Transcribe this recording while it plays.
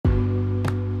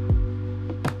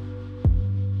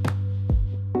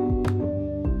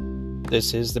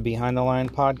This is the Behind the Line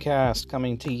podcast,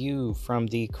 coming to you from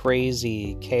the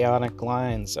crazy, chaotic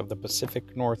lines of the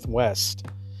Pacific Northwest.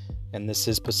 And this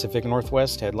is Pacific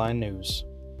Northwest Headline News.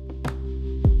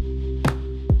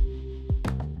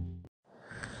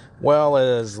 Well,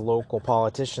 as local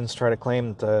politicians try to claim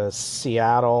that the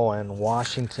Seattle and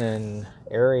Washington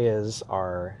areas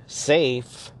are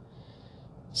safe,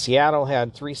 Seattle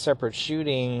had 3 separate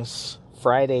shootings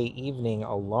Friday evening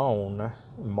alone,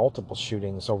 multiple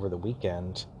shootings over the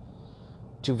weekend.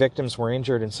 2 victims were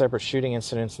injured in separate shooting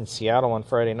incidents in Seattle on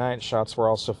Friday night. Shots were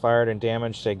also fired and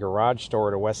damaged a garage door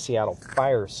at a West Seattle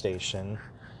fire station.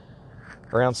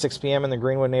 Around 6 p.m. in the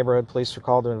Greenwood neighborhood, police were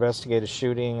called to investigate a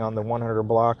shooting on the 100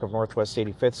 block of Northwest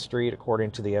 85th Street.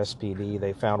 According to the SPD,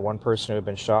 they found one person who had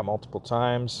been shot multiple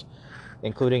times,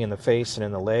 including in the face and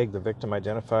in the leg. The victim,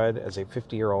 identified as a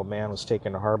 50-year-old man, was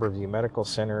taken to Harborview Medical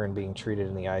Center and being treated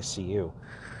in the ICU.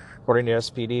 According to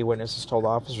SPD, witnesses told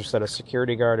officers that a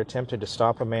security guard attempted to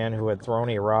stop a man who had thrown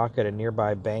a rock at a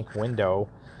nearby bank window.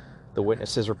 The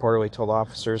witnesses reportedly told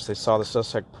officers they saw the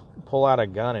suspect pull out a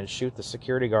gun and shoot the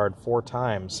security guard 4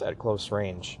 times at close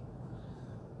range.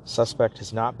 Suspect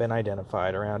has not been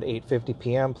identified. Around 8:50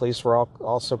 p.m., police were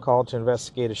also called to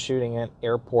investigate a shooting at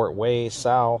Airport Way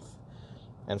South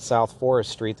and South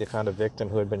Forest Street. They found a victim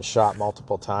who had been shot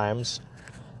multiple times.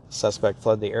 The suspect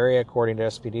fled the area. According to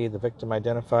SPD, the victim,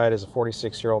 identified as a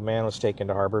 46-year-old man, was taken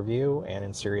to Harborview and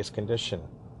in serious condition.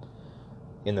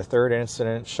 In the third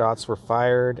incident, shots were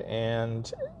fired and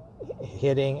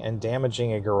hitting and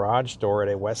damaging a garage door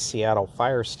at a West Seattle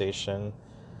fire station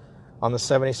on the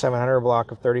 7700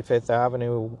 block of 35th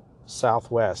Avenue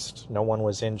Southwest. No one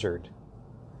was injured.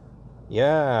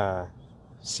 Yeah,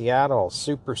 Seattle,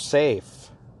 super safe.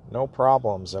 No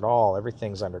problems at all.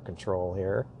 Everything's under control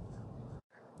here.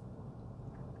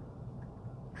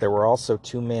 There were also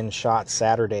 2 men shot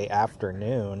Saturday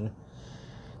afternoon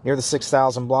near the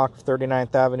 6000 block of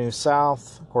 39th Avenue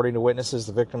South. According to witnesses,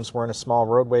 the victims were in a small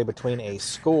roadway between a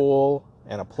school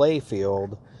and a play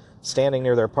field, standing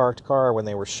near their parked car when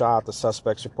they were shot. The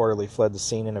suspects reportedly fled the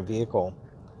scene in a vehicle.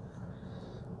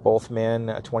 Both men,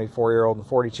 a 24-year-old and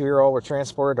 42-year-old, were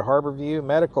transported to Harborview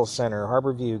Medical Center.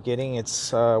 Harborview getting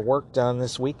its work done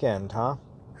this weekend, huh?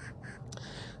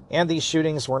 And these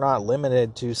shootings were not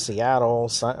limited to Seattle.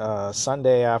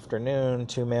 Sunday afternoon,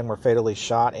 2 men were fatally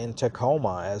shot in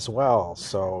Tacoma as well.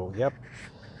 So, yep.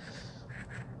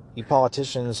 You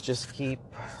politicians just keep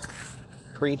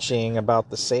preaching about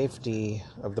the safety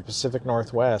of the Pacific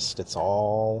Northwest. It's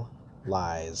all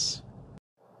lies.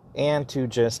 And to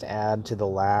just add to the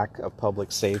lack of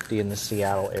public safety in the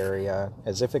Seattle area,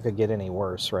 as if it could get any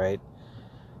worse, right?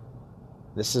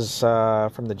 This is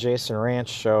from the Jason Ranch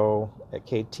show at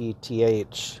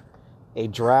KTTH. A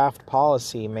draft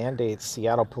policy mandates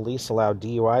Seattle police allow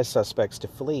DUI suspects to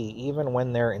flee even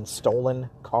when they're in stolen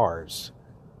cars.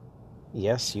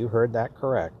 Yes, you heard that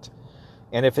correct.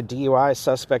 And if a DUI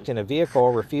suspect in a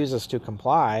vehicle refuses to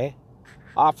comply,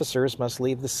 officers must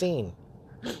leave the scene.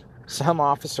 Some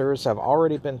officers have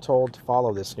already been told to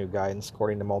follow this new guidance,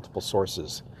 according to multiple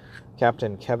sources.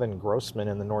 Captain Kevin Grossman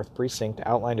in the North Precinct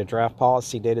outlined a draft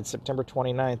policy dated September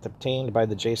 29th, obtained by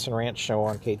the Jason Ranch show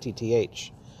on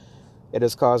KTTH. It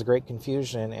has caused great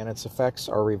confusion, and its effects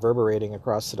are reverberating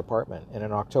across the department. In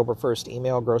an October 1st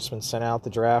email, Grossman sent out the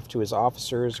draft to his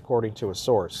officers, according to a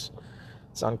source.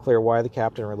 It's unclear why the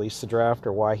captain released the draft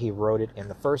or why he wrote it in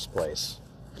the first place.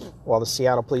 While the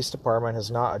Seattle Police Department has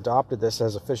not adopted this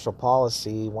as official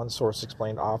policy, one source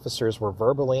explained officers were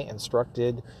verbally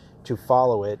instructed to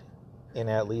follow it in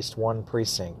at least one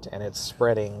precinct, and it's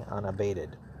spreading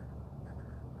unabated.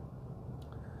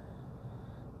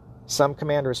 Some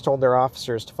commanders told their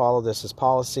officers to follow this as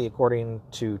policy. According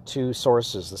to 2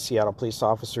 sources, the Seattle Police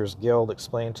Officers Guild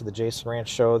explained to the Jason Ranch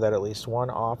show that at least one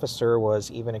officer was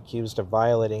even accused of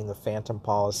violating the phantom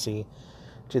policy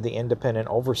to the independent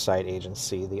oversight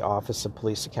agency, the Office of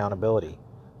Police Accountability.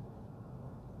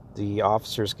 The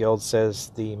Officers Guild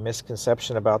says the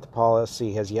misconception about the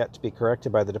policy has yet to be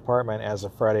corrected by the department as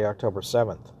of Friday, October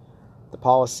 7th. The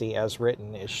policy, as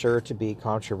written, is sure to be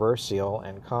controversial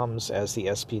and comes as the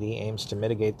SPD aims to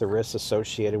mitigate the risks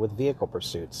associated with vehicle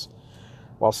pursuits.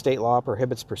 While state law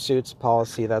prohibits pursuits, a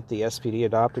policy that the SPD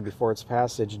adopted before its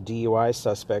passage, DUI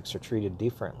suspects are treated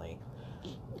differently.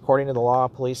 According to the law,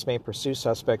 police may pursue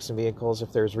suspects in vehicles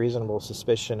if there is reasonable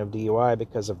suspicion of DUI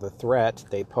because of the threat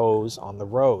they pose on the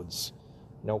roads.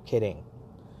 No kidding.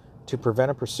 To prevent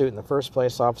a pursuit in the first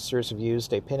place, officers have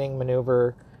used a pinning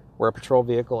maneuver where a patrol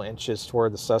vehicle inches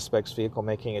toward the suspect's vehicle,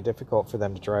 making it difficult for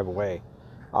them to drive away.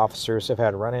 Officers have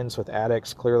had run-ins with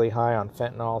addicts clearly high on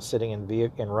fentanyl sitting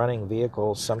in running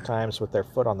vehicles, sometimes with their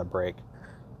foot on the brake.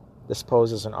 This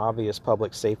poses an obvious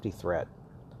public safety threat.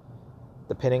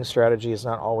 The pinning strategy is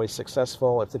not always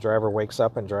successful. If the driver wakes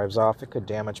up and drives off, it could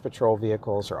damage patrol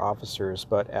vehicles or officers,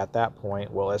 but at that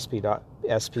point, will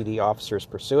SPD officers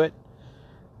pursue it?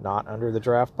 Not under the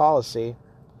draft policy.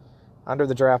 Under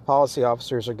the draft policy,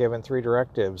 officers are given 3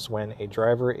 directives. When a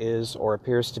driver is or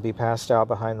appears to be passed out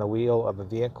behind the wheel of a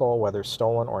vehicle, whether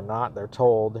stolen or not, they're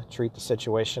told, treat the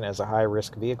situation as a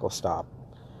high-risk vehicle stop.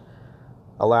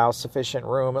 Allow sufficient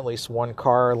room, at least 1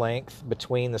 car length,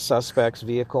 between the suspect's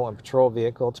vehicle and patrol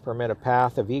vehicle to permit a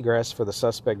path of egress for the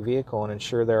suspect vehicle and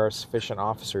ensure there are sufficient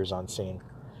officers on scene.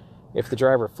 If the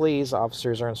driver flees,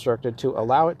 officers are instructed to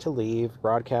allow it to leave,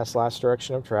 broadcast last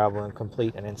direction of travel, and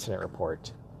complete an incident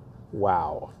report.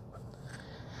 Wow.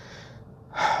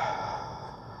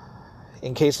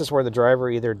 In cases where the driver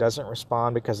either doesn't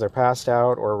respond because they're passed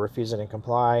out or refusing to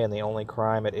comply and the only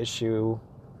crime at issue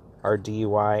are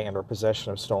DUI and or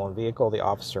possession of stolen vehicle, the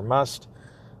officer must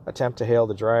attempt to hail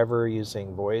the driver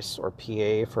using voice or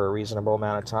PA for a reasonable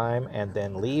amount of time and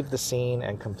then leave the scene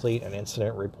and complete an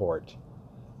incident report.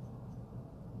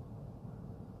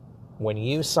 When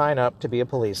you sign up to be a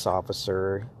police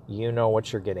officer, you know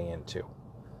what you're getting into.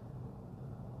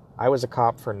 I was a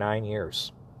cop for 9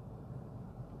 years.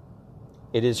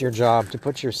 It is your job to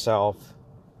put yourself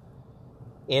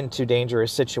into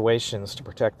dangerous situations to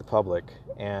protect the public,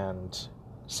 and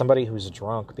somebody who's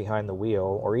drunk behind the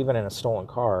wheel or even in a stolen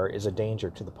car is a danger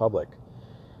to the public.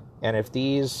 And if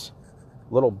these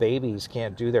little babies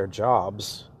can't do their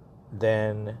jobs,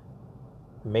 then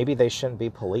maybe they shouldn't be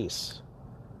police.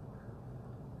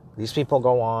 These people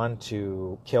go on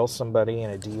to kill somebody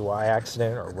in a DUI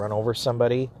accident or run over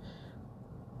somebody.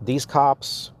 These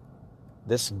cops,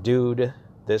 this dude,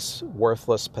 this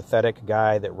worthless, pathetic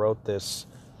guy that wrote this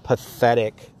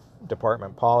pathetic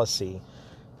department policy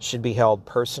should be held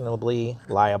personally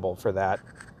liable for that.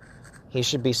 He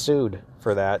should be sued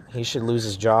for that. He should lose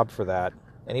his job for that.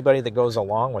 Anybody that goes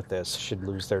along with this should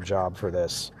lose their job for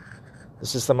this.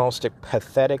 This is the most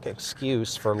pathetic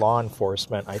excuse for law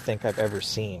enforcement I think I've ever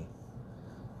seen.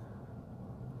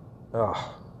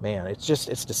 Oh, man,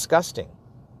 it's disgusting.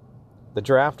 The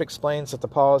draft explains that the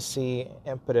policy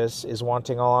impetus is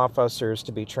wanting all officers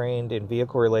to be trained in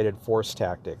vehicle-related force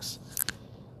tactics.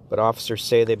 But officers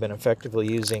say they've been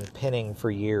effectively using pinning for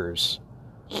years.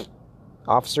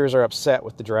 Officers are upset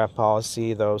with the draft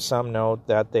policy, though some note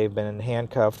that they've been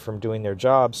handcuffed from doing their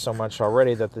jobs so much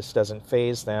already that this doesn't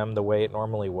faze them the way it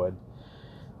normally would.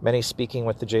 Many speaking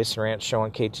with the Jason Ranch Show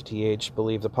on KTTH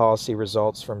believe the policy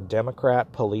results from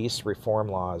Democrat police reform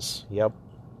laws. Yep.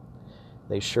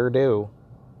 They sure do.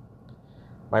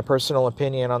 My personal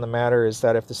opinion on the matter is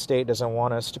that if the state doesn't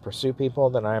want us to pursue people,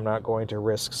 then I am not going to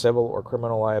risk civil or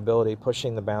criminal liability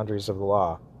pushing the boundaries of the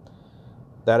law.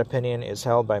 That opinion is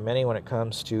held by many when it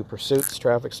comes to pursuits,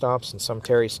 traffic stops, and some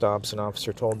Terry stops, an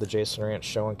officer told the Jason Ranch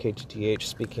Show on KTTH,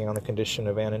 speaking on the condition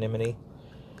of anonymity.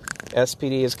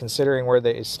 SPD is considering where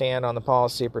they stand on the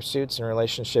policy of pursuits in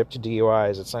relationship to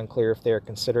DUIs. It's unclear if they are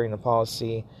considering the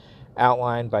policy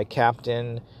outlined by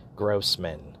Captain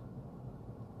Grossman.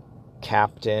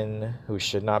 Captain, who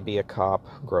should not be a cop,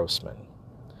 Grossman.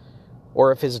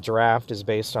 Or if his draft is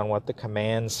based on what the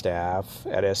command staff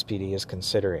at SPD is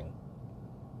considering.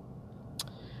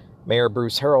 Mayor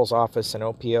Bruce Harrell's office and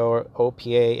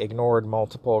OPA ignored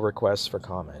multiple requests for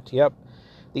comment. Yep,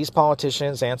 these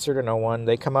politicians answer to no one.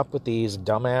 They come up with these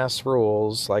dumbass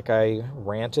rules, like I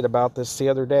ranted about this the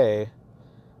other day.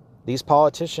 These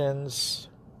politicians,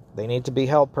 they need to be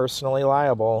held personally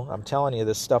liable. I'm telling you,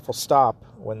 this stuff will stop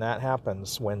when that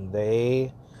happens, when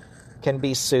they can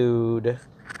be sued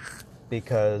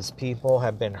because people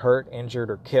have been hurt,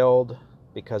 injured, or killed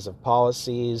because of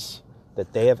policies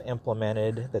that they have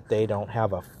implemented that they don't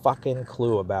have a fucking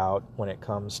clue about when it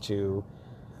comes to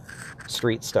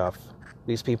street stuff.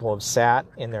 These people have sat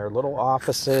in their little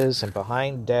offices and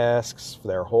behind desks for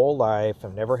their whole life,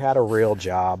 have never had a real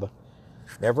job,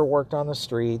 never worked on the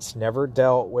streets, never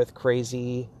dealt with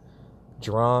crazy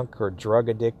drunk or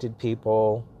drug-addicted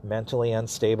people, mentally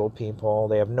unstable people.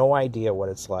 They have no idea what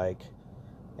it's like.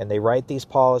 And they write these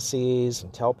policies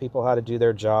and tell people how to do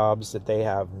their jobs that they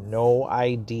have no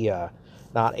idea,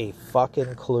 not a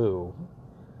fucking clue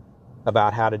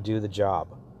about how to do the job.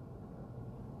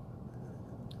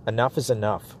 Enough is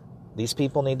enough. These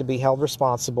people need to be held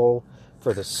responsible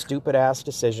for the stupid-ass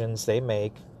decisions they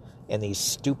make and these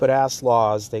stupid-ass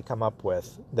laws they come up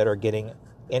with that are getting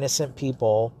innocent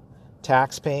people,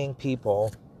 tax-paying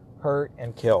people, hurt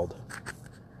and killed.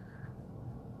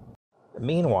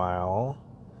 Meanwhile,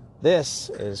 this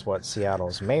is what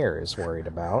Seattle's mayor is worried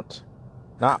about.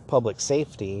 Not public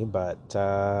safety, but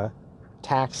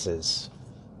taxes.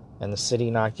 and the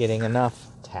city not getting enough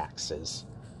taxes.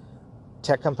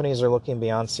 Tech companies are looking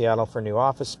beyond Seattle for new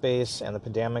office space, and the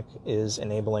pandemic is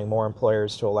enabling more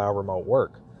employers to allow remote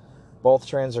work. Both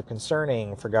trends are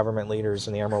concerning for government leaders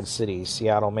in the Emerald City.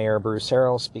 Seattle Mayor Bruce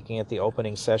Harrell, speaking at the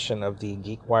opening session of the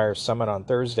GeekWire Summit on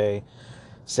Thursday,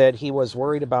 said he was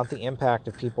worried about the impact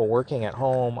of people working at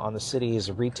home on the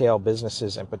city's retail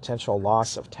businesses and potential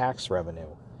loss of tax revenue.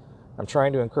 I'm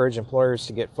trying to encourage employers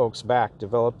to get folks back,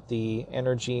 develop the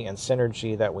energy and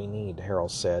synergy that we need, Harrell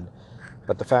said.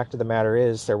 But the fact of the matter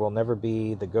is, there will never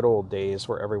be the good old days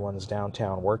where everyone's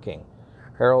downtown working.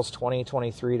 Harrell's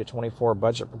 2023-24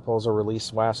 budget proposal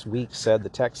released last week said the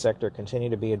tech sector continued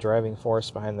to be a driving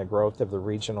force behind the growth of the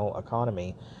regional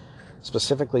economy,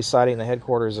 specifically citing the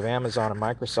headquarters of Amazon and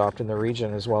Microsoft in the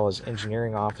region, as well as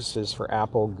engineering offices for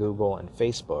Apple, Google, and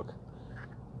Facebook.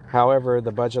 However,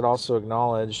 the budget also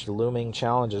acknowledged looming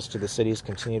challenges to the city's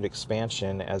continued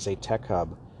expansion as a tech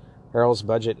hub. Harrell's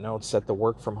budget notes that the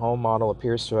work-from-home model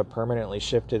appears to have permanently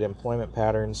shifted employment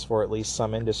patterns for at least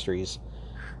some industries.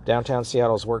 Downtown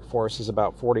Seattle's workforce is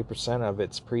about 40% of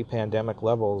its pre-pandemic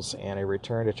levels, and a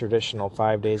return to traditional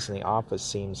 5 days in the office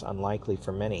seems unlikely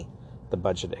for many, the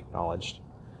budget acknowledged.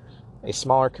 A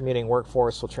smaller commuting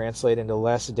workforce will translate into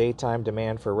less daytime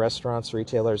demand for restaurants,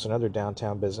 retailers, and other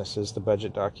downtown businesses, the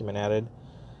budget document added.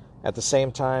 At the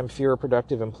same time, fewer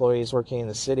productive employees working in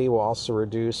the city will also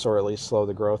reduce or at least slow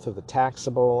the growth of the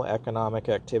taxable economic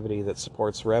activity that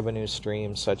supports revenue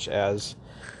streams such as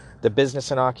the business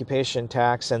and occupation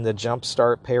tax and the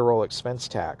Jumpstart payroll expense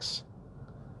tax.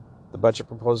 The budget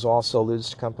proposal also alludes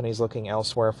to companies looking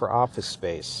elsewhere for office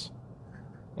space.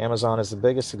 Amazon is the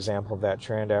biggest example of that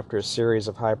trend after a series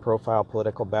of high-profile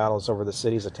political battles over the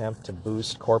city's attempt to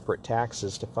boost corporate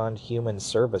taxes to fund human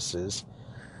services.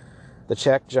 The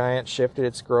tech giant shifted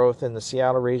its growth in the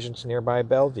Seattle region to nearby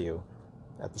Bellevue.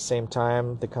 At the same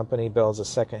time, the company builds a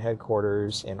second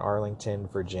headquarters in Arlington,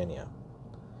 Virginia.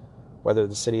 Whether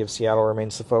the city of Seattle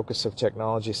remains the focus of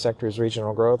technology sector's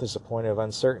regional growth is a point of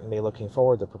uncertainty looking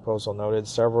forward, the proposal noted.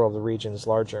 Several of the region's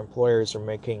larger employers are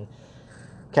making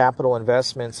capital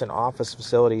investments in office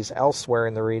facilities elsewhere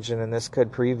in the region, and this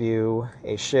could preview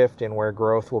a shift in where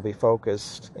growth will be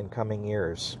focused in coming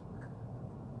years.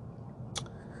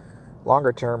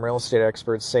 Longer-term, real estate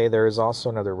experts say there is also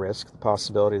another risk, the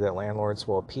possibility that landlords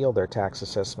will appeal their tax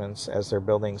assessments as their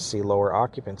buildings see lower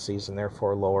occupancies and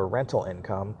therefore lower rental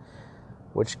income,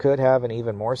 which could have an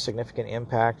even more significant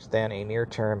impact than a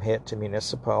near-term hit to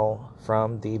municipal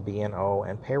from the B&O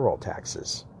and payroll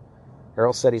taxes.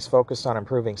 Harrell said he's focused on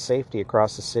improving safety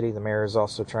across the city. The mayor is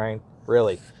also trying,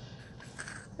 really,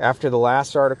 after the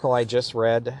last article I just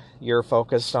read, you're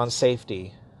focused on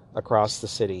safety across the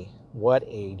city. What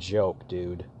a joke,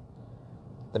 dude.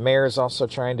 The mayor is also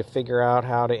trying to figure out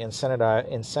how to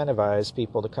incentivize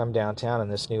people to come downtown in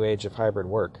this new age of hybrid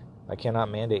work. I cannot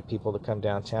mandate people to come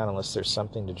downtown unless there's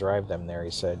something to drive them there,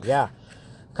 he said. Yeah,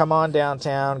 come on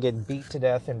downtown, get beat to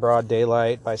death in broad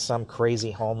daylight by some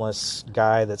crazy homeless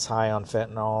guy that's high on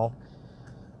fentanyl.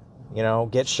 You know,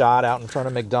 get shot out in front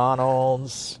of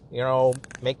McDonald's. You know,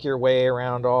 make your way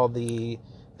around all the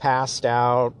passed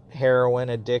out, heroin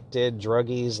addicted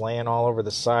druggies laying all over the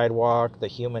sidewalk, the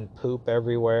human poop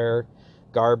everywhere,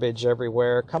 garbage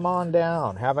everywhere. Come on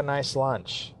down, have a nice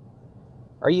lunch.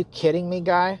 Are you kidding me,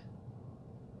 guy?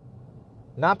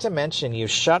 Not to mention, you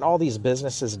shut all these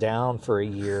businesses down for a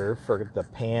year for the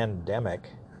pandemic,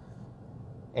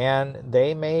 and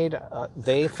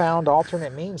they found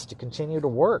alternate means to continue to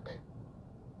work.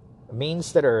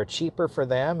 Means that are cheaper for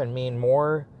them and mean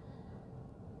more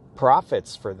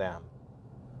profits for them.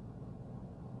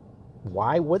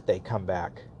 Why would they come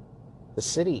back? The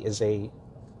city is a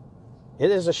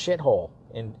shithole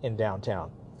in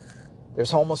downtown.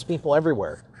 There's homeless people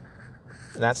everywhere.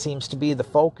 And that seems to be the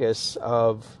focus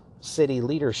of city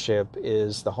leadership,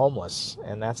 is the homeless.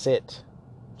 And that's it.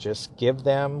 Just give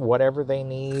them whatever they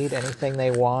need, anything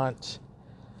they want.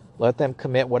 Let them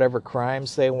commit whatever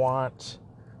crimes they want.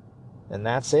 And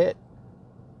that's it.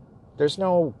 There's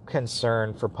no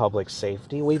concern for public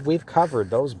safety. We've covered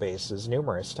those bases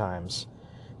numerous times.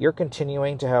 You're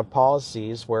continuing to have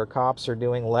policies where cops are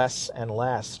doing less and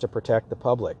less to protect the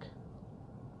public.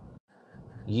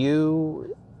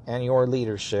 You and your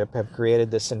leadership have created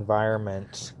this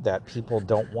environment that people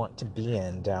don't want to be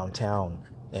in downtown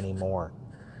anymore.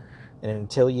 And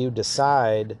until you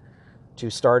decide to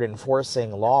start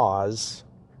enforcing laws,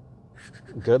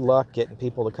 good luck getting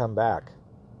people to come back.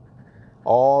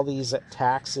 All these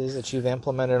taxes that you've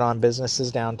implemented on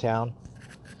businesses downtown,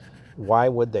 why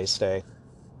would they stay?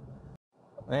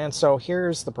 And so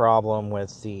here's the problem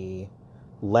with the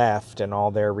left and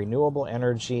all their renewable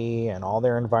energy and all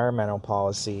their environmental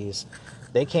policies,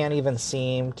 they can't even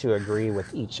seem to agree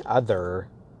with each other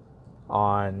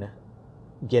on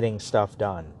getting stuff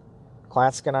done.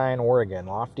 Clatskanie, Oregon.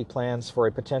 Lofty plans for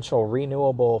a potential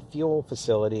renewable fuel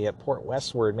facility at Port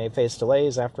Westward may face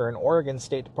delays after an Oregon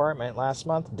State Department last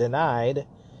month denied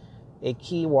a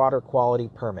key water quality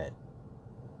permit.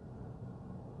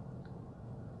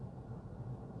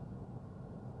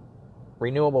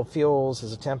 Renewable Fuels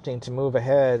is attempting to move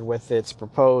ahead with its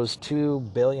proposed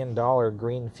 $2 billion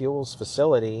green fuels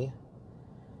facility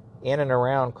in and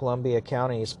around Columbia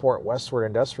County's Port Westward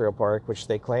Industrial Park, which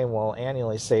they claim will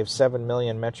annually save 7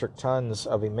 million metric tons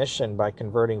of emission by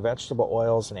converting vegetable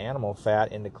oils and animal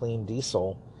fat into clean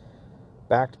diesel.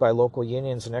 Backed by local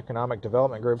unions and economic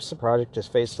development groups, the project has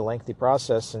faced a lengthy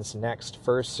process since Next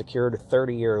first secured a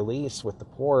 30-year lease with the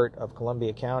Port of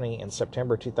Columbia County in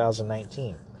September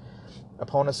 2019.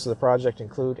 Opponents to the project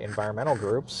include environmental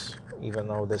groups, even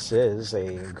though this is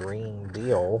a green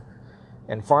deal,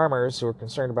 and farmers who are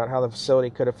concerned about how the facility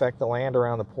could affect the land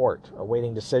around the port,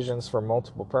 awaiting decisions for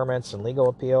multiple permits and legal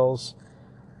appeals.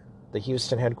 The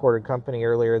Houston headquartered company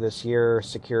earlier this year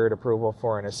secured approval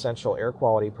for an essential air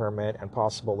quality permit and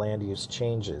possible land use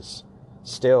changes.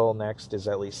 Still, Next is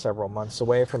at least several months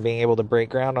away from being able to break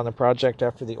ground on the project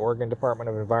after the Oregon Department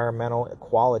of Environmental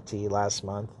Quality last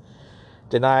month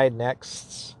denied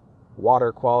Next's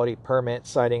water quality permit,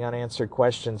 citing unanswered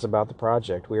questions about the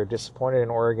project. We are disappointed in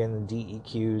Oregon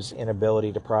DEQ's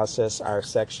inability to process our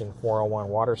Section 401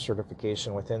 water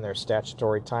certification within their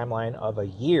statutory timeline of a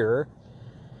year,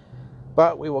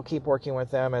 but we will keep working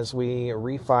with them as we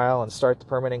refile and start the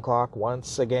permitting clock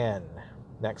once again.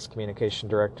 Next Communication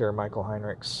Director Michael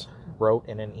Heinrichs wrote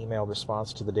in an emailed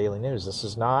response to the Daily News, "This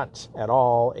is not at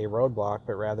all a roadblock,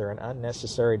 but rather an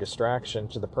unnecessary distraction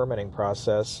to the permitting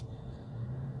process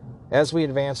as we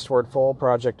advance toward full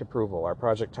project approval. Our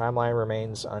project timeline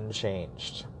remains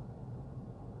unchanged."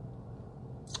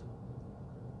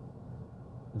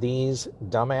 These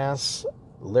dumbass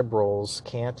liberals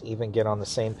can't even get on the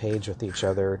same page with each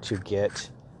other to get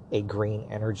a green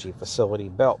energy facility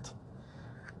built.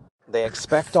 They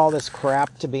expect all this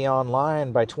crap to be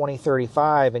online by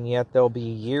 2035, and yet there'll be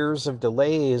years of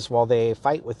delays while they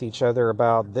fight with each other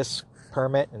about this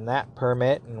permit and that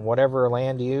permit and whatever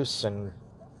land use, and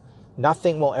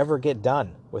nothing will ever get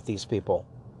done with these people.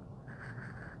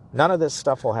 None of this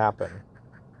stuff will happen.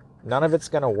 None of it's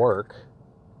going to work.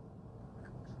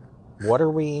 What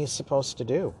are we supposed to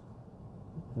do?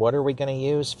 What are we going to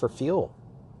use for fuel?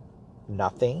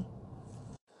 Nothing.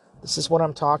 This is what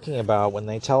I'm talking about when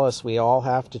they tell us we all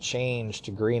have to change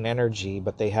to green energy,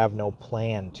 but they have no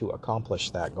plan to accomplish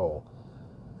that goal.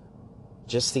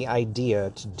 Just the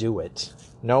idea to do it.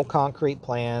 No concrete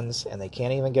plans, and they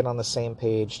can't even get on the same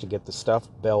page to get the stuff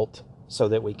built so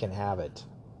that we can have it.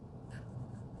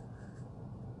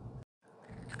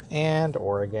 And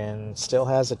Oregon still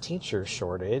has a teacher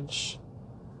shortage,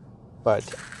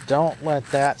 but don't let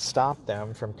that stop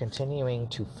them from continuing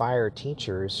to fire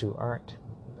teachers who aren't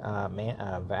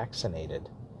vaccinated.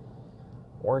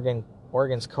 Oregon's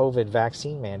COVID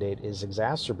vaccine mandate is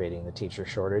exacerbating the teacher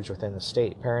shortage within the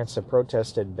state. Parents have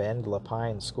protested Bend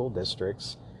LaPine School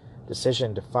District's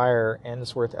decision to fire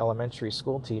Ensworth Elementary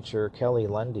School teacher Kelly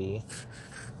Lundy,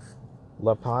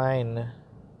 LaPine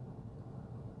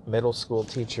Middle School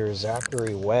teacher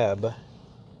Zachary Webb,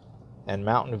 and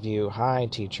Mountain View High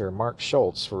teacher Mark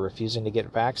Schultz for refusing to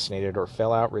get vaccinated or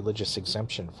fill out religious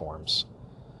exemption forms.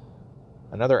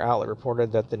 Another outlet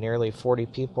reported that the nearly 40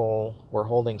 people were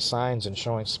holding signs and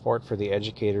showing support for the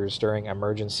educators during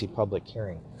emergency public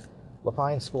hearing.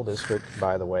 LaPine School District,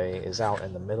 by the way, is out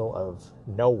in the middle of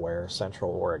nowhere,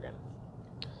 Central Oregon.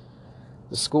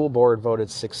 The school board voted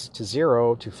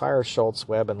 6-0 to fire Schultz,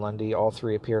 Webb, and Lundy. All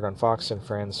three appeared on Fox and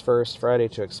Friends Friday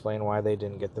to explain why they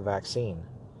didn't get the vaccine.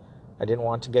 "I didn't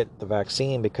want to get the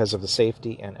vaccine because of the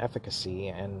safety and efficacy,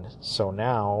 and so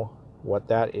now what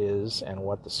that is and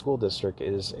what the school district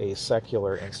is a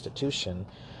secular institution.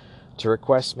 To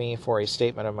request me for a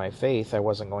statement of my faith, I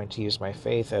wasn't going to use my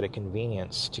faith at a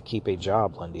convenience to keep a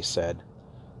job," Lundy said.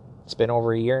 "It's been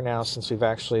over a year now since we've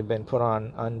actually been put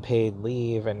on unpaid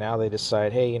leave, and now they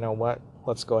decide, hey, you know what,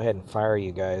 let's go ahead and fire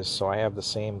you guys, so I have the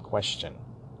same question."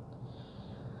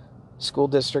 School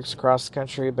districts across the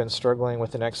country have been struggling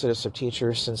with an exodus of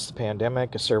teachers since the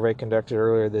pandemic. A survey conducted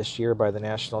earlier this year by the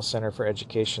National Center for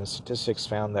Education Statistics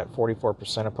found that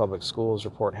 44% of public schools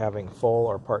report having full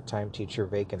or part-time teacher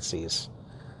vacancies.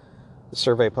 The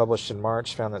survey published in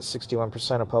March found that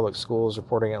 61% of public schools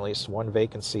reporting at least one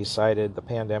vacancy cited the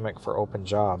pandemic for open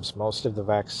jobs. Most of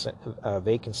the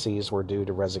vacancies were due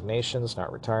to resignations,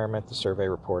 not retirement, the survey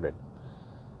reported.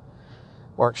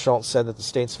 Mark Schultz said that the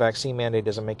state's vaccine mandate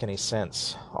doesn't make any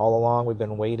sense. All along, we've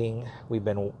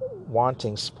been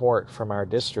wanting support from our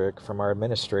district, from our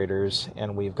administrators,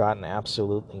 and we've gotten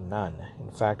absolutely none.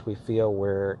 In fact, we feel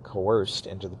we're coerced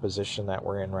into the position that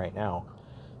we're in right now.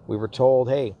 We were told,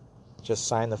 hey, just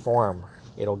sign the form.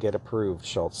 It'll get approved,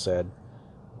 Schultz said.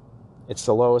 It's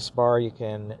the lowest bar you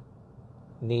can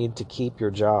need to keep your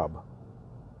job.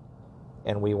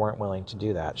 And we weren't willing to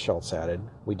do that, Schultz added.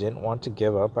 We didn't want to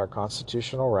give up our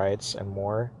constitutional rights and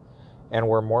we're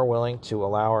more willing to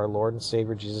allow our Lord and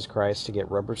Savior Jesus Christ to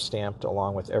get rubber stamped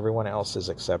along with everyone else's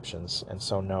exceptions. And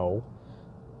so no,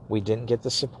 we didn't get the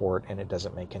support and it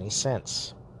doesn't make any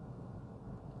sense.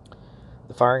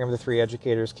 The firing of the 3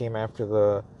 educators came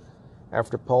after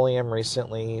Pulliam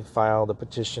recently filed a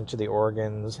petition to the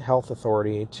Oregon's Health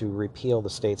Authority to repeal the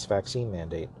state's vaccine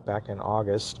mandate. Back in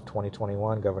August of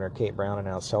 2021, Governor Kate Brown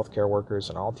announced healthcare workers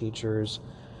and all teachers,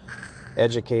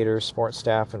 educators, support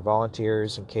staff, and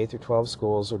volunteers in K-12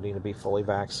 schools would need to be fully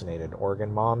vaccinated.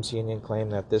 Oregon Moms Union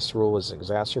claimed that this rule is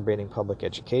exacerbating public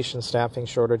education staffing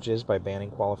shortages by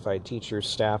banning qualified teachers,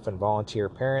 staff, and volunteer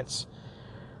parents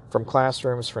from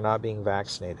classrooms for not being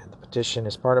vaccinated. The petition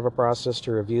is part of a process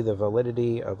to review the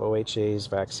validity of OHA's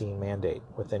vaccine mandate.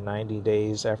 Within 90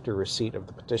 days after receipt of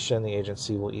the petition, the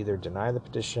agency will either deny the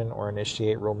petition or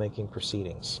initiate rulemaking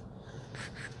proceedings.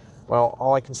 Well,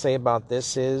 all I can say about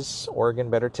this is Oregon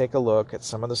better take a look at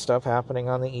some of the stuff happening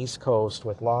on the East Coast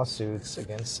with lawsuits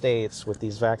against states with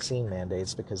these vaccine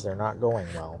mandates, because they're not going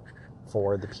well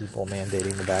for the people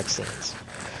mandating the vaccines.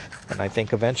 And I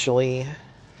think eventually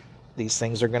these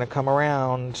things are going to come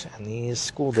around, and these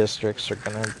school districts are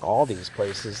going to, all these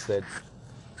places that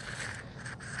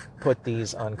put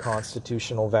these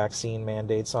unconstitutional vaccine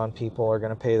mandates on people are going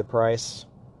to pay the price.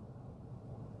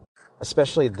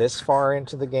 Especially this far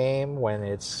into the game, when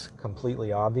it's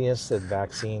completely obvious that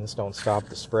vaccines don't stop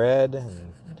the spread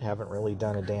and haven't really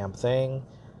done a damn thing.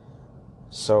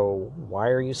 So why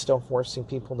are you still forcing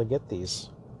people to get these?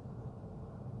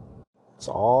 It's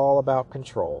all about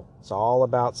control. It's all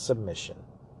about submission.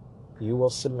 You will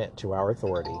submit to our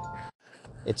authority.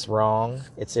 It's wrong,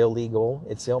 it's illegal,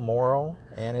 it's immoral,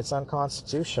 and it's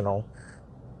unconstitutional.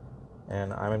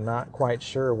 And I'm not quite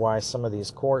sure why some of these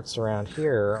courts around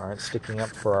here aren't sticking up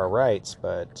for our rights,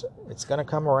 but it's going to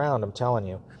come around, I'm telling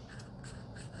you.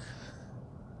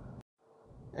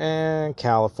 And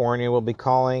California will be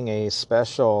calling a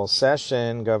special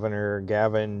session, Governor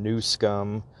Gavin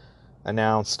Newsom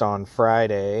announced on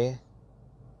Friday.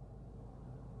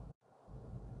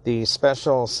 The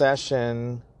special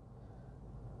session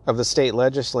of the state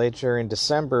legislature in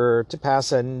December to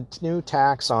pass a new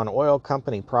tax on oil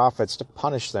company profits to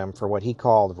punish them for what he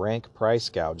called rank price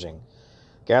gouging.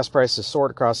 Gas prices soared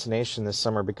across the nation this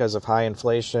summer because of high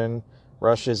inflation,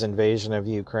 Russia's invasion of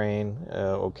Ukraine,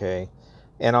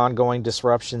 and ongoing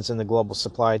disruptions in the global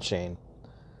supply chain.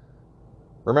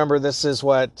 Remember, this is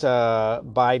what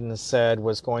Biden said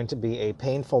was going to be a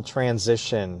painful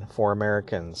transition for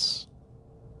Americans.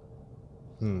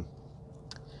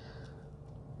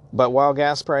 But while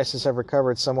gas prices have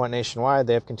recovered somewhat nationwide,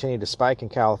 they have continued to spike in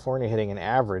California, hitting an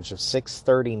average of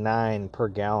 $6.39 per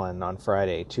gallon on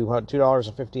Friday,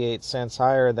 $2.58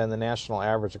 higher than the national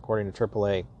average, according to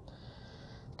AAA.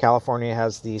 California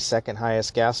has the second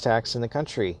highest gas tax in the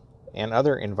country, and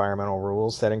other environmental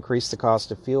rules that increase the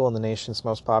cost of fuel in the nation's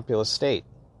most populous state.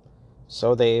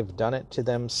 So they've done it to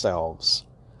themselves.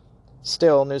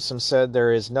 Still, Newsom said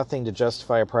there is nothing to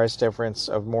justify a price difference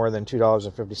of more than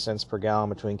 $2.50 per gallon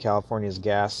between California's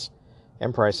gas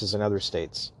and prices in other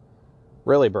states.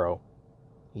 Really, bro,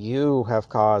 you have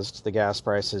caused the gas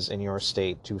prices in your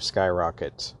state to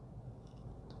skyrocket.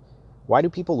 Why do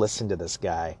people listen to this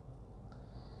guy?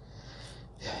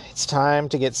 It's time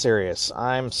to get serious.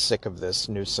 I'm sick of this,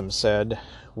 Newsom said.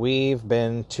 We've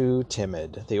been too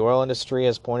timid. The oil industry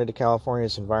has pointed to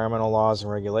California's environmental laws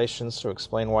and regulations to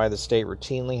explain why the state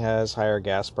routinely has higher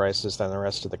gas prices than the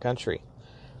rest of the country.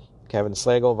 Kevin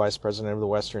Slagle, vice president of the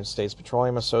Western States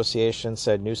Petroleum Association,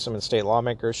 said Newsom and state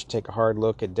lawmakers should take a hard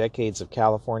look at decades of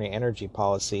California energy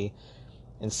policy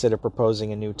instead of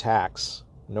proposing a new tax.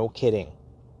 No kidding.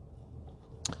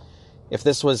 If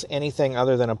this was anything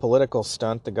other than a political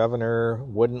stunt, the governor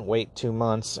wouldn't wait 2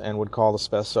 months and would call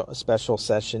the special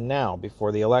session now,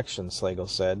 before the election, Slagle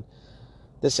said.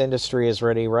 This industry is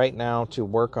ready right now to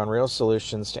work on real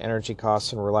solutions to energy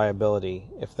costs and reliability,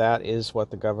 if that is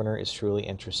what the governor is truly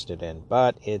interested in.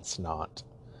 But it's not.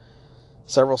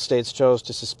 Several states chose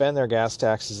to suspend their gas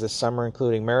taxes this summer,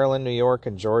 including Maryland, New York,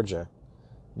 and Georgia.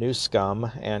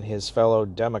 Newsom and his fellow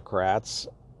Democrats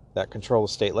that control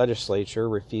the state legislature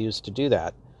refused to do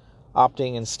that,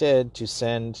 opting instead to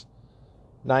send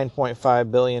 $9.5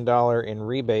 billion in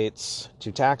rebates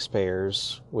to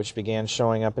taxpayers, which began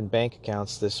showing up in bank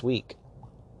accounts this week.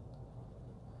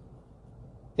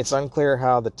 It's unclear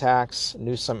how the tax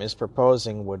Newsom is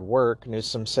proposing would work.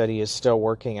 Newsom said he is still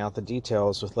working out the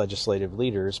details with legislative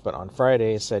leaders, but on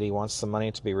Friday said he wants the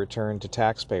money to be returned to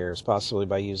taxpayers, possibly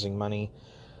by using money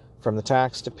from the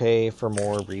tax to pay for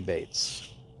more rebates.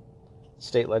 The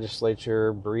state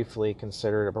legislature briefly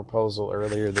considered a proposal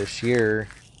earlier this year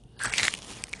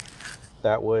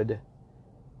that would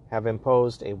have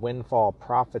imposed a windfall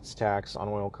profits tax on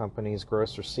oil companies'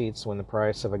 gross receipts when the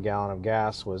price of a gallon of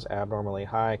gas was abnormally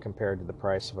high compared to the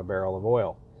price of a barrel of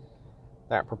oil.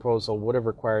 That proposal would have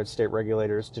required state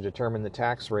regulators to determine the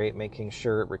tax rate, making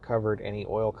sure it recovered any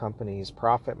oil companies'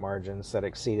 profit margins that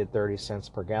exceeded 30 cents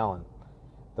per gallon.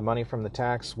 The money from the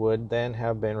tax would then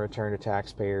have been returned to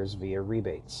taxpayers via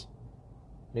rebates.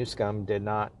 Newsom did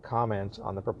not comment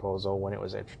on the proposal when it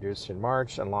was introduced in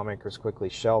March, and lawmakers quickly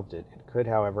shelved it. It could,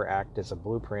 however, act as a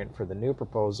blueprint for the new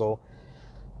proposal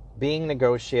being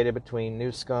negotiated between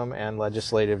Newsom and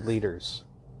legislative leaders.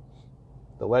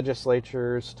 The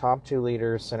legislature's top two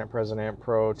leaders, Senate President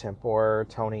pro tempore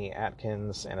Tony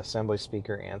Atkins and Assembly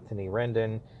Speaker Anthony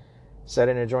Rendon, said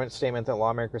in a joint statement that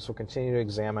lawmakers will continue to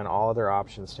examine all other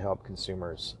options to help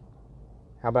consumers.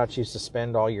 How about you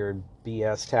suspend all your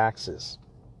BS taxes?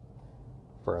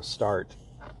 For a start.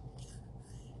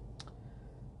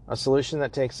 A solution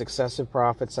that takes excessive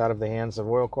profits out of the hands of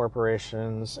oil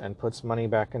corporations and puts money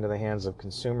back into the hands of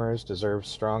consumers deserves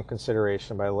strong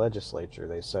consideration by the legislature,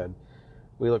 they said.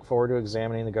 We look forward to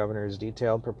examining the governor's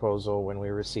detailed proposal when we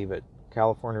receive it.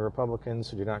 California Republicans,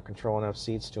 who do not control enough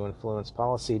seats to influence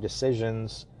policy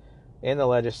decisions in the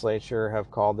legislature, have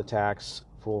called the tax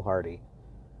foolhardy.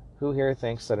 Who here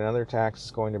thinks that another tax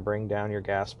is going to bring down your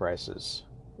gas prices?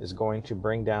 Is going to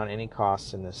bring down any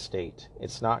costs in this state?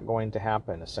 It's not going to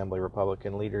happen, Assembly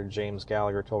Republican leader James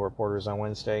Gallagher told reporters on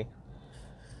Wednesday.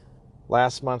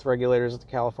 Last month, regulators at the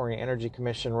California Energy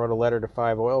Commission wrote a letter to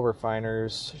 5 oil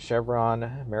refiners,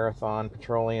 Chevron, Marathon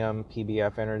Petroleum,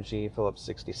 PBF Energy, Phillips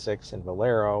 66, and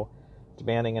Valero,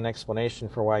 demanding an explanation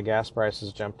for why gas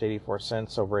prices jumped 84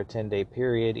 cents over a 10-day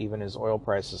period, even as oil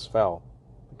prices fell.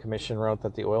 The commission wrote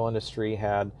that the oil industry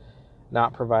had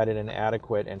not provided an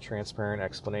adequate and transparent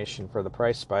explanation for the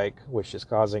price spike, which is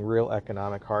causing real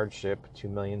economic hardship to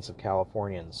millions of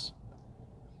Californians.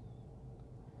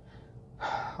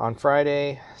 On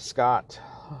Friday, Scott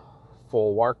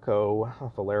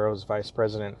Fulwarco, Valero's vice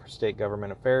president for state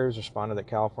government affairs, responded that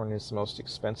California is the most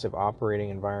expensive operating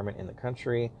environment in the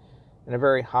country and a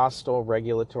very hostile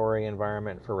regulatory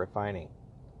environment for refining.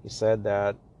 He said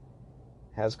that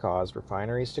has caused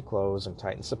refineries to close and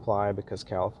tighten supply because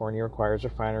California requires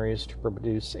refineries to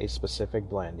produce a specific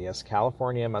blend. Yes,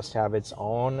 California must have its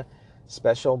own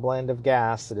special blend of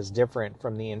gas that is different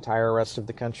from the entire rest of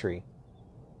the country.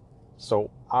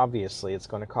 So obviously it's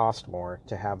going to cost more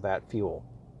to have that fuel.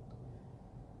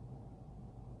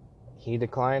 He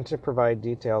declined to provide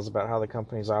details about how the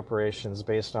company's operations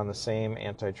based on the same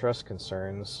antitrust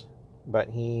concerns, but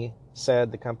he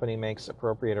said the company makes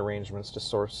appropriate arrangements to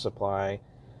source supply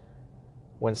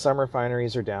when some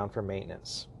refineries are down for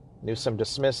maintenance. Newsom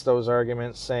dismissed those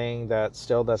arguments, saying that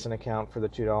still doesn't account for the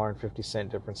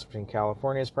 $2.50 difference between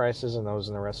California's prices and those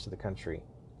in the rest of the country.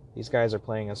 These guys are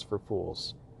playing us for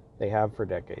fools. They have for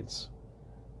decades.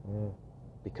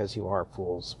 Because you are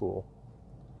fools, fool.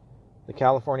 The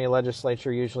California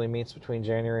legislature usually meets between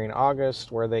January and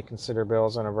August, where they consider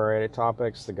bills on a variety of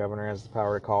topics. The governor has the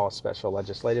power to call a special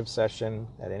legislative session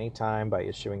at any time by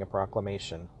issuing a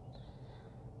proclamation.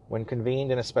 When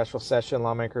convened in a special session,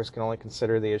 lawmakers can only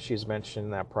consider the issues mentioned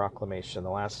in that proclamation. The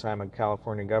last time a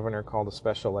California governor called a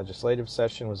special legislative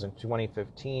session was in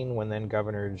 2015, when then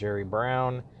Governor Jerry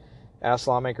Brown asked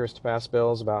lawmakers to pass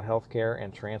bills about health care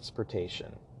and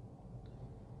transportation.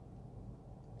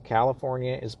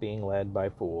 California is being led by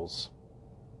fools.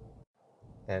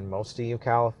 And most of you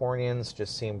Californians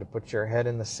just seem to put your head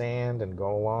in the sand and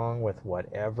go along with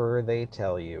whatever they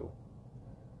tell you.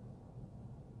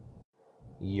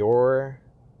 Your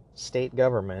state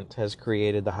government has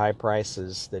created the high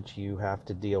prices that you have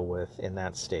to deal with in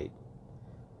that state.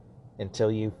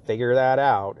 Until you figure that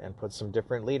out and put some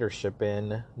different leadership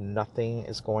in, nothing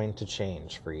is going to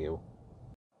change for you.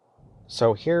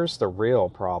 So here's the real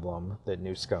problem that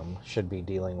Newsom should be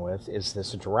dealing with, is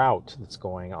this drought that's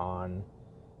going on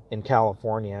in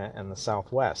California and the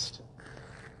Southwest.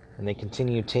 And they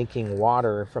continue taking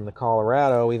water from the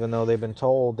Colorado, even though they've been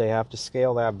told they have to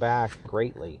scale that back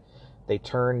greatly. They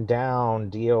turned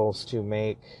down deals to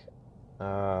make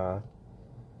the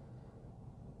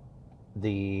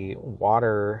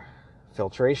water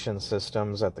filtration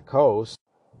systems at the coast,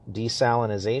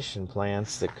 desalination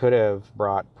plants that could have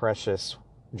brought precious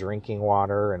drinking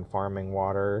water and farming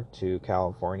water to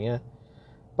California.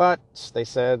 But they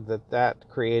said that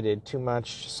created too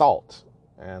much salt,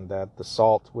 and that the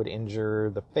salt would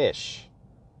injure the fish,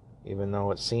 even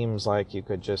though it seems like you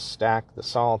could just stack the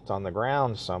salt on the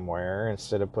ground somewhere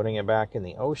instead of putting it back in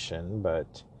the ocean.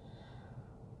 But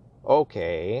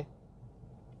okay.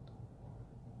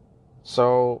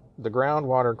 So the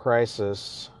groundwater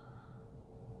crisis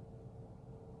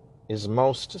is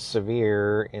most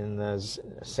severe in the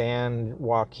San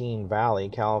Joaquin Valley,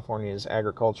 California's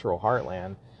agricultural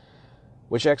heartland,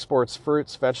 which exports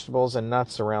fruits, vegetables, and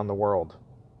nuts around the world.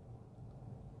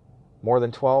 More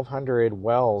than 1,200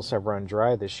 wells have run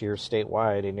dry this year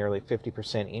statewide, a nearly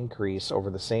 50% increase over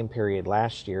the same period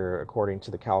last year, according to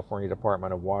the California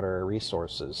Department of Water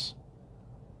Resources.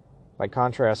 By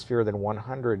contrast, fewer than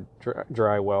 100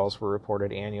 dry wells were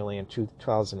reported annually in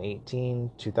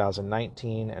 2018,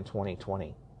 2019, and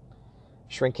 2020.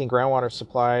 Shrinking groundwater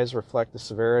supplies reflect the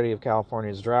severity of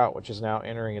California's drought, which is now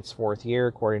entering its fourth year,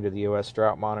 according to the U.S.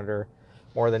 Drought Monitor.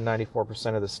 More than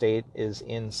 94% of the state is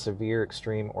in severe,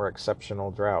 extreme, or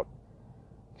exceptional drought.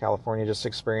 California just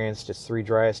experienced its 3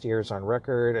 driest years on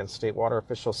record, and state water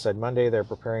officials said Monday they're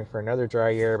preparing for another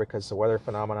dry year because the weather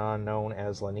phenomenon known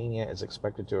as La Nina is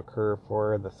expected to occur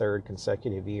for the 3rd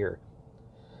consecutive year.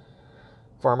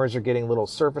 Farmers are getting little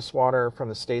surface water from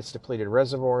the state's depleted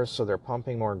reservoirs, so they're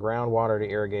pumping more groundwater to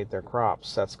irrigate their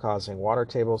crops. That's causing water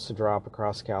tables to drop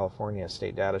across California.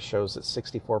 State data shows that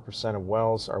 64% of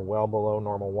wells are well below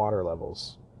normal water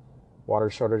levels.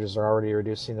 Water shortages are already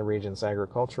reducing the region's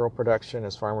agricultural production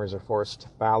as farmers are forced to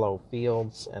fallow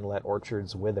fields and let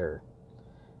orchards wither.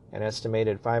 An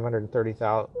estimated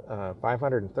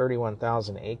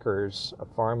 531,000 acres of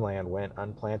farmland went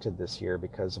unplanted this year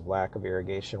because of lack of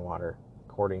irrigation water,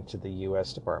 according to the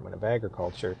U.S. Department of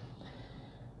Agriculture.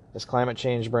 As climate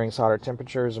change brings hotter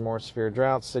temperatures and more severe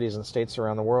droughts, cities and states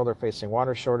around the world are facing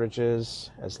water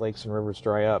shortages. As lakes and rivers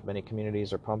dry up, many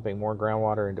communities are pumping more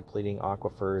groundwater and depleting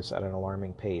aquifers at an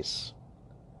alarming pace.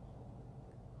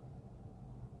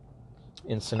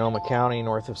 In Sonoma County,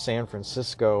 north of San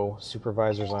Francisco,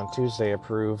 supervisors on Tuesday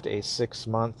approved a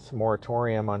 6-month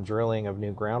moratorium on drilling of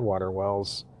new groundwater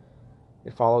wells.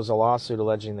 It follows a lawsuit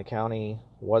alleging the county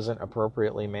wasn't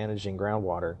appropriately managing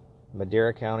groundwater.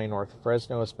 Madera County, north of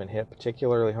Fresno, has been hit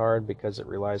particularly hard because it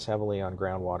relies heavily on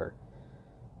groundwater.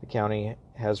 The county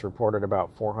has reported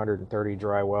about 430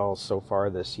 dry wells so far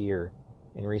this year.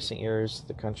 In recent years,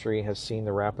 the country has seen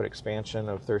the rapid expansion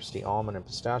of thirsty almond and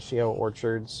pistachio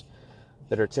orchards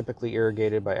that are typically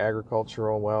irrigated by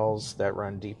agricultural wells that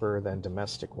run deeper than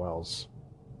domestic wells.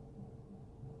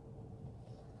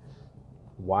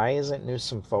 Why isn't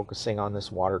Newsom focusing on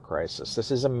this water crisis? This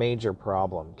is a major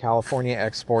problem. California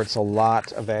exports a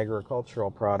lot of agricultural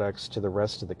products to the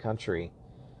rest of the country.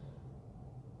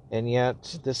 And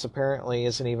yet, this apparently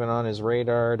isn't even on his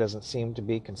radar, doesn't seem to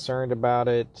be concerned about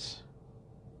it.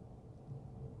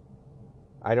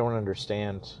 I don't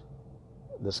understand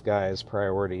this guy's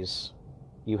priorities.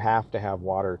 You have to have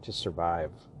water to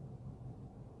survive.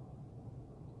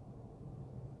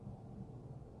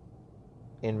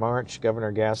 In March,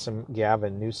 Governor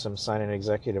Gavin Newsom signed an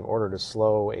executive order to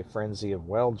slow a frenzy of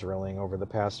well drilling over the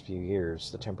past few years.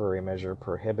 The temporary measure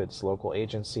prohibits local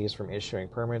agencies from issuing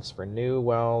permits for new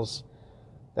wells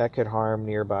that could harm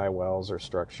nearby wells or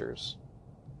structures.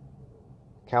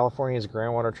 California's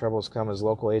groundwater troubles come as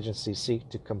local agencies seek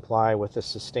to comply with the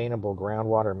Sustainable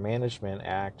Groundwater Management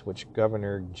Act, which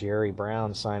Governor Jerry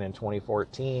Brown signed in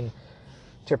 2014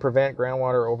 to prevent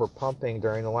groundwater overpumping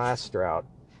during the last drought.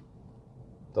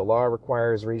 The law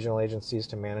requires regional agencies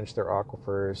to manage their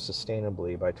aquifers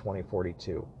sustainably by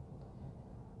 2042.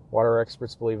 Water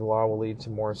experts believe the law will lead to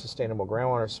more sustainable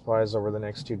groundwater supplies over the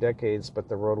next 2 decades, but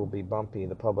the road will be bumpy.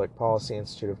 The Public Policy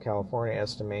Institute of California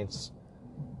estimates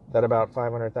that about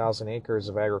 500,000 acres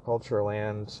of agricultural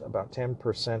land, about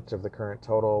 10% of the current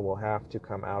total, will have to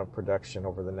come out of production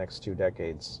over the next 2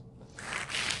 decades.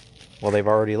 Well, they've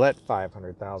already let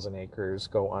 500,000 acres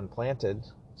go unplanted.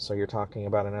 So you're talking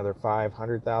about another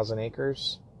 500,000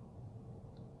 acres?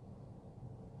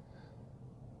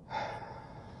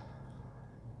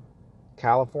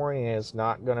 California is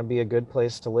not going to be a good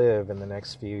place to live in the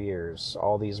next few years.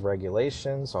 All these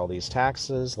regulations, all these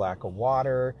taxes, lack of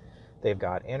water, they've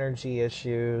got energy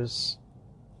issues.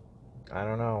 I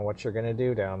don't know what you're going to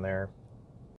do down there.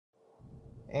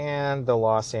 And the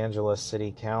Los Angeles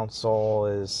City Council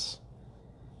is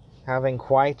having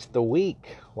quite the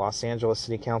week. Los Angeles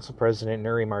City Council President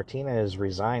Nury Martinez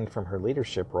resigned from her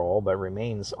leadership role but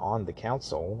remains on the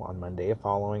council on Monday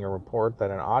following a report that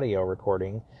an audio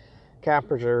recording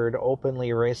captured openly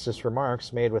racist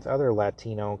remarks made with other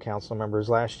Latino council members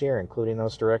last year, including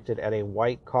those directed at a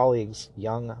white colleague's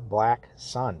young black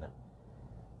son.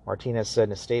 Martinez said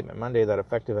in a statement Monday that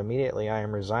effective immediately, I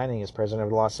am resigning as president of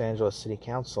the Los Angeles City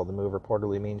Council. The move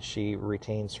reportedly means she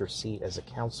retains her seat as a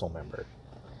council member.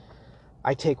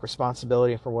 I take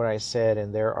responsibility for what I said,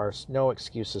 and there are no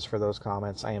excuses for those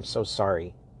comments. I am so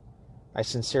sorry. I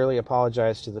sincerely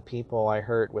apologize to the people I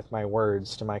hurt with my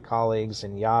words, to my colleagues,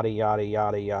 and yada, yada,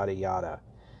 yada, yada, yada.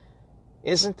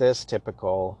 Isn't this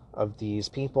typical of these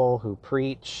people who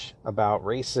preach about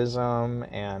racism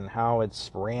and how it's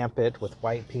rampant with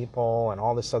white people and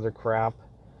all this other crap?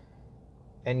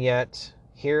 And yet,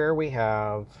 here we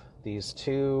have these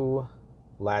two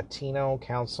Latino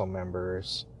council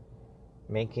members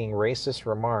making racist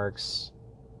remarks,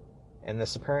 and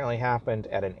this apparently happened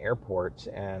at an airport,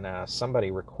 and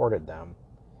somebody recorded them.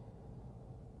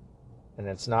 And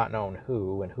it's not known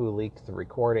who and who leaked the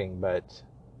recording, but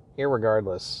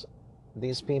irregardless,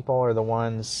 these people are the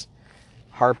ones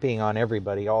harping on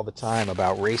everybody all the time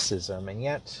about racism, and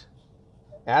yet,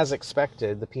 as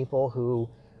expected, the people who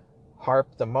harp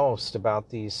the most about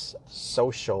these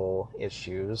social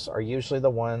issues are usually the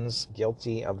ones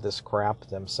guilty of this crap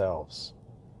themselves.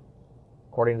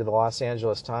 According to the Los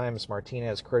Angeles Times,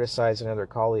 Martinez criticized another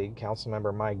colleague,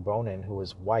 Councilmember Mike Bonin, who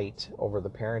was white, over the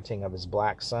parenting of his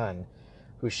black son,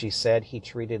 who she said he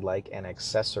treated like an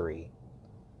accessory.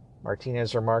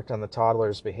 Martinez remarked on the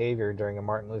toddler's behavior during a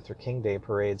Martin Luther King Day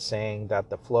parade, saying that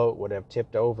the float would have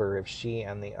tipped over if she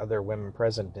and the other women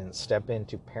present didn't step in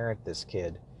to parent this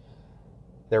kid.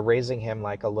 They're raising him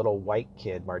like a little white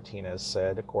kid, Martinez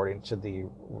said, according to the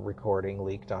recording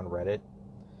leaked on Reddit.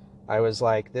 I was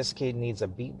like, this kid needs a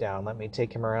beatdown. Let me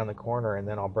take him around the corner and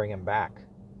then I'll bring him back.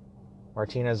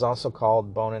 Martinez also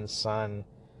called Bonin's son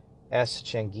Es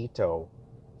Changuito,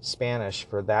 Spanish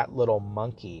for that little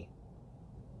monkey.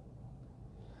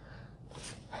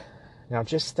 Now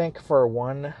just think for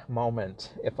one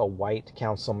moment if a white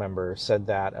council member said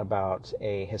that about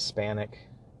a Hispanic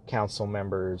council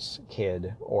member's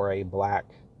kid or a black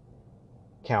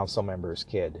council member's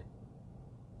kid.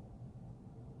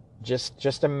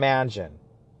 Just imagine.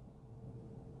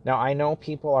 Now I know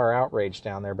people are outraged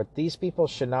down there, but these people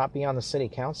should not be on the city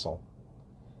council.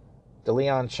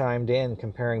 DeLeon chimed in,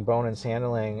 comparing Bonin's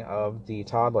handling of the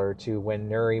toddler to when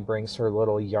Nury brings her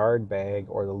little yard bag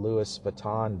or the Louis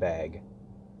Vuitton bag.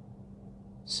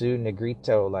 Su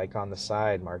Negrito, like on the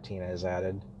side, Martinez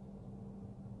added.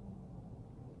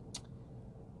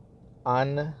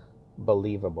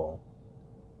 Unbelievable.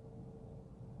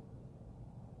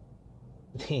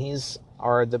 These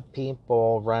are the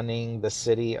people running the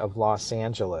city of Los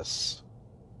Angeles.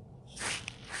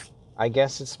 I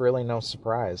guess it's really no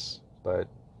surprise, but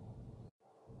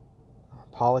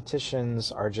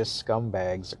politicians are just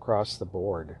scumbags across the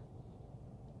board.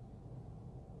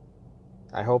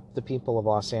 I hope the people of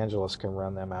Los Angeles can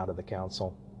run them out of the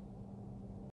council.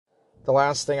 The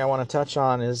last thing I want to touch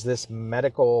on is this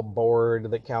medical board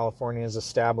that California is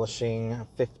establishing.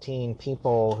 15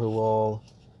 people who will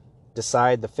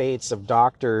decide the fates of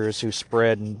doctors who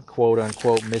spread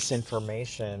quote-unquote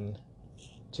misinformation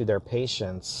to their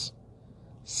patients.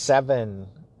 7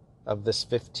 of this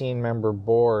 15-member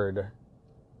board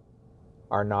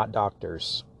are not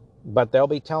doctors, but they'll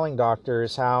be telling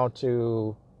doctors how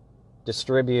to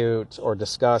distribute or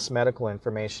discuss medical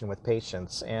information with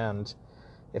patients, and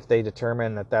if they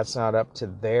determine that that's not up to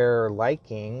their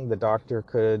liking, the doctor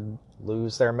could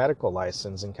lose their medical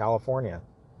license in California.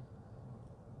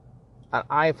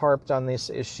 I've harped on this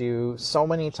issue so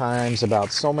many times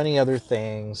about so many other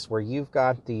things where you've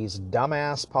got these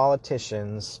dumbass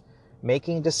politicians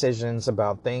making decisions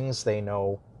about things they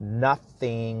know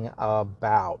nothing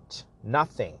about.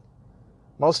 Nothing.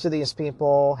 Most of these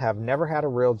people have never had a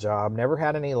real job, never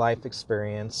had any life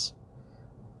experience,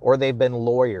 or they've been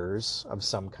lawyers of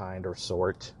some kind or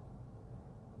sort.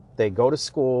 They go to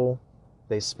school,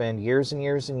 they spend years and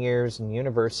years and years in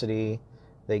university,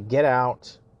 they get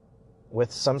out with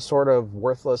some sort of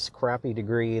worthless, crappy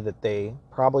degree that they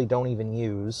probably don't even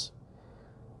use,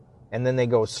 and then they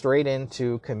go straight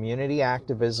into community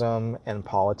activism and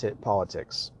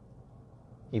politics.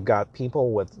 You've got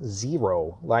people with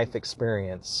zero life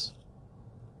experience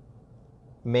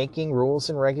making rules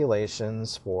and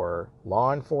regulations for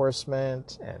law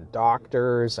enforcement and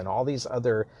doctors and all these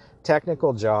other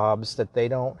technical jobs that they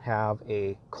don't have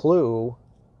a clue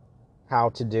how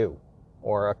to do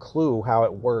or a clue how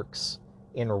it works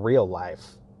in real life.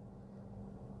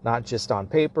 Not just on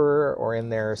paper or in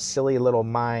their silly little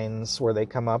minds where they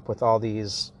come up with all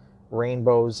these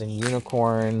rainbows and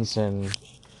unicorns and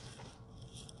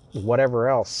whatever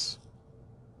else.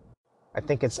 I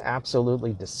think it's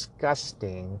absolutely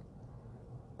disgusting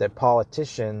that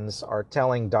politicians are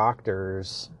telling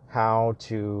doctors how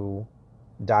to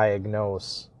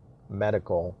diagnose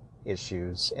medical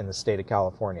issues in the state of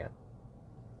California,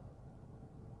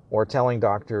 or telling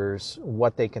doctors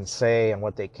what they can say and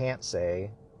what they can't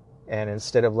say, and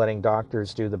instead of letting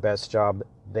doctors do the best job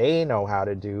they know how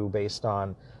to do based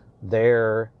on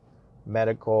their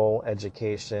medical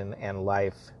education and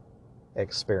life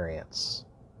experience.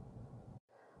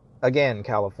 Again,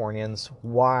 Californians,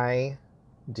 why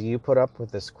do you put up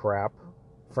with this crap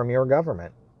from your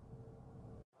government?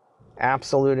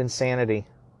 Absolute insanity.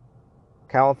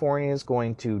 California is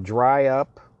going to dry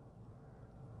up,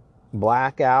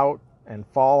 black out, and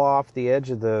fall off the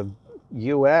edge of the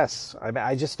U.S.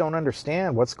 I just don't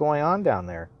understand what's going on down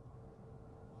there.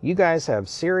 You guys have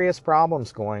serious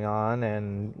problems going on,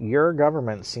 and your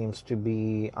government seems to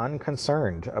be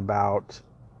unconcerned about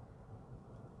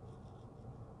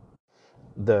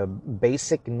the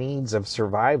basic needs of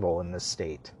survival in this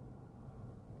state.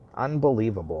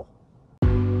 Unbelievable.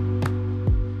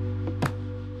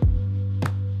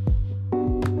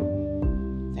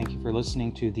 Thank you for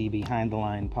listening to the Behind the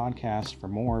Line podcast. For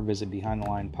more, visit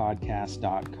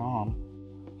behindthelinepodcast.com.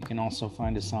 You can also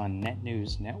find us on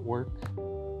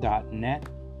netnewsnetwork.net,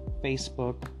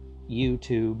 Facebook,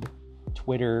 YouTube,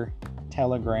 Twitter,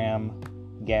 Telegram,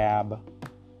 Gab,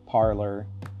 Parler,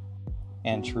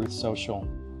 and Truth Social.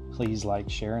 Please like,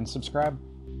 share, and subscribe.